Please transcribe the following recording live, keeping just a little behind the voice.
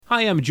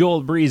Hi, I'm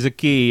Joel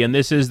Briezeke, and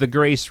this is the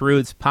Grace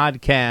Roots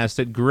podcast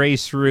at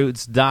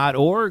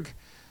graceroots.org.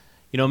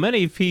 You know,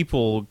 many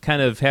people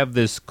kind of have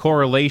this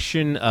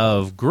correlation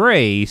of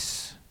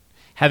grace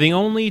having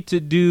only to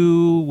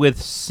do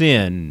with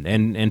sin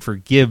and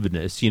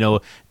forgiveness. You know,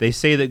 they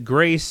say that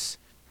grace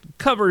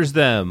covers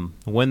them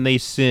when they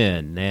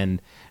sin,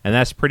 and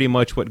that's pretty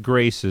much what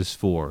grace is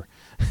for.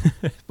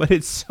 But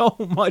it's so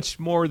much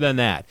more than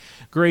that.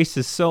 Grace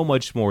is so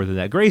much more than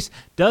that. Grace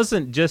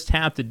doesn't just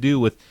have to do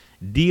with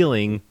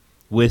dealing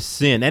with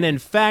sin. And in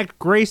fact,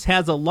 grace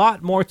has a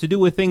lot more to do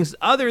with things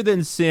other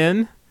than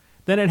sin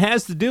than it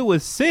has to do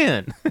with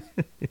sin.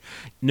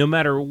 No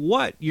matter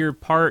what your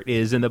part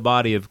is in the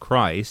body of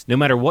Christ, no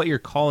matter what your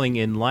calling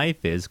in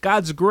life is,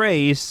 God's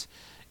grace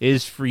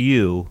is for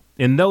you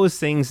in those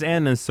things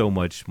and in so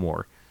much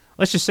more.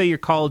 Let's just say you're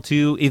called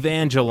to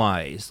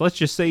evangelize. Let's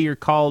just say you're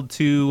called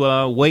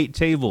to wait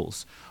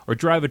tables or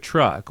drive a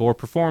truck or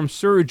perform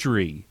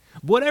surgery.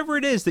 Whatever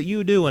it is that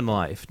you do in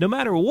life, no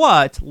matter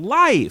what,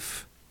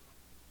 life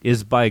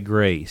is by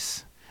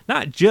grace.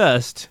 Not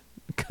just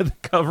the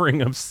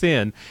covering of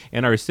sin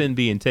and our sin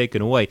being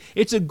taken away.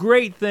 It's a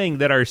great thing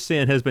that our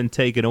sin has been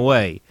taken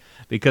away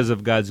because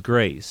of God's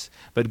grace.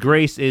 But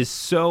grace is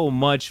so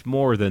much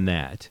more than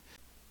that.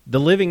 The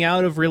living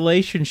out of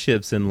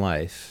relationships in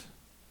life,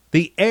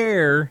 the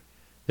air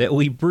that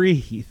we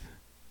breathe,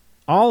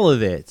 all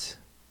of it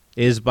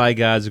is by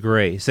God's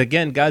grace.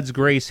 Again, God's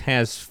grace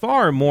has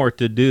far more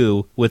to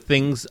do with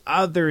things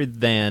other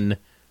than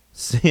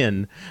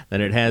sin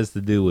than it has to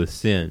do with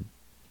sin.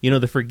 You know,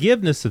 the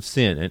forgiveness of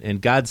sin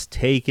and God's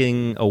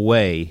taking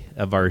away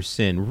of our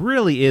sin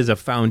really is a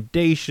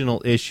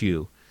foundational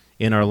issue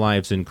in our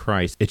lives in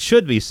Christ. It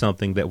should be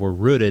something that we're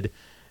rooted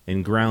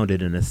and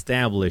grounded and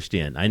established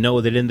in. I know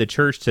that in the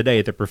church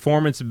today, the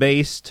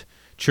performance-based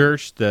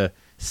church, the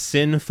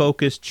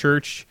sin-focused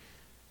church,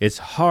 it's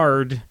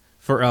hard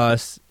for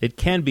us, it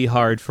can be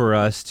hard for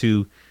us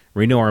to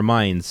renew our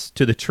minds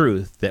to the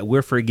truth that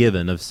we're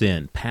forgiven of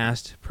sin,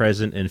 past,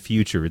 present, and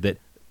future, that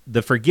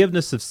the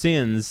forgiveness of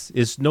sins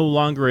is no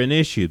longer an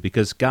issue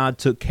because God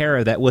took care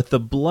of that with the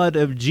blood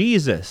of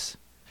Jesus.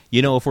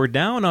 You know, if we're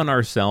down on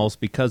ourselves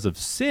because of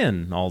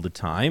sin all the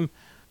time,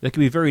 that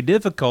can be very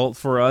difficult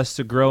for us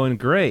to grow in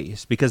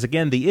grace because,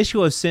 again, the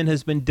issue of sin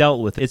has been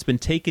dealt with. It's been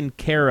taken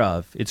care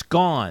of. It's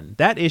gone.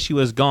 That issue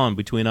is gone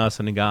between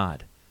us and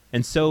God.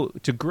 And so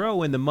to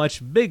grow in the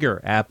much bigger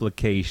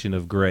application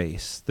of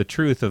grace, the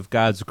truth of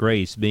God's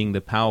grace being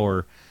the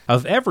power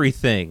of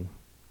everything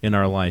in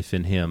our life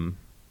in Him,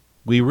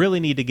 we really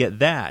need to get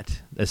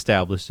that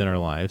established in our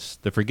lives,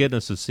 the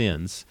forgiveness of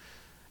sins,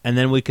 and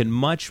then we can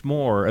much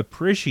more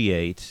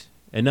appreciate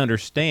and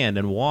understand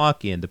and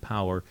walk in the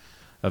power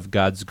of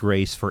God's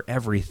grace for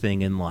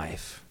everything in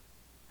life.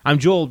 I'm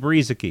Joel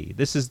Briezeke.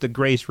 This is the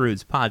Grace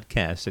Roots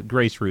podcast at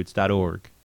graceroots.org.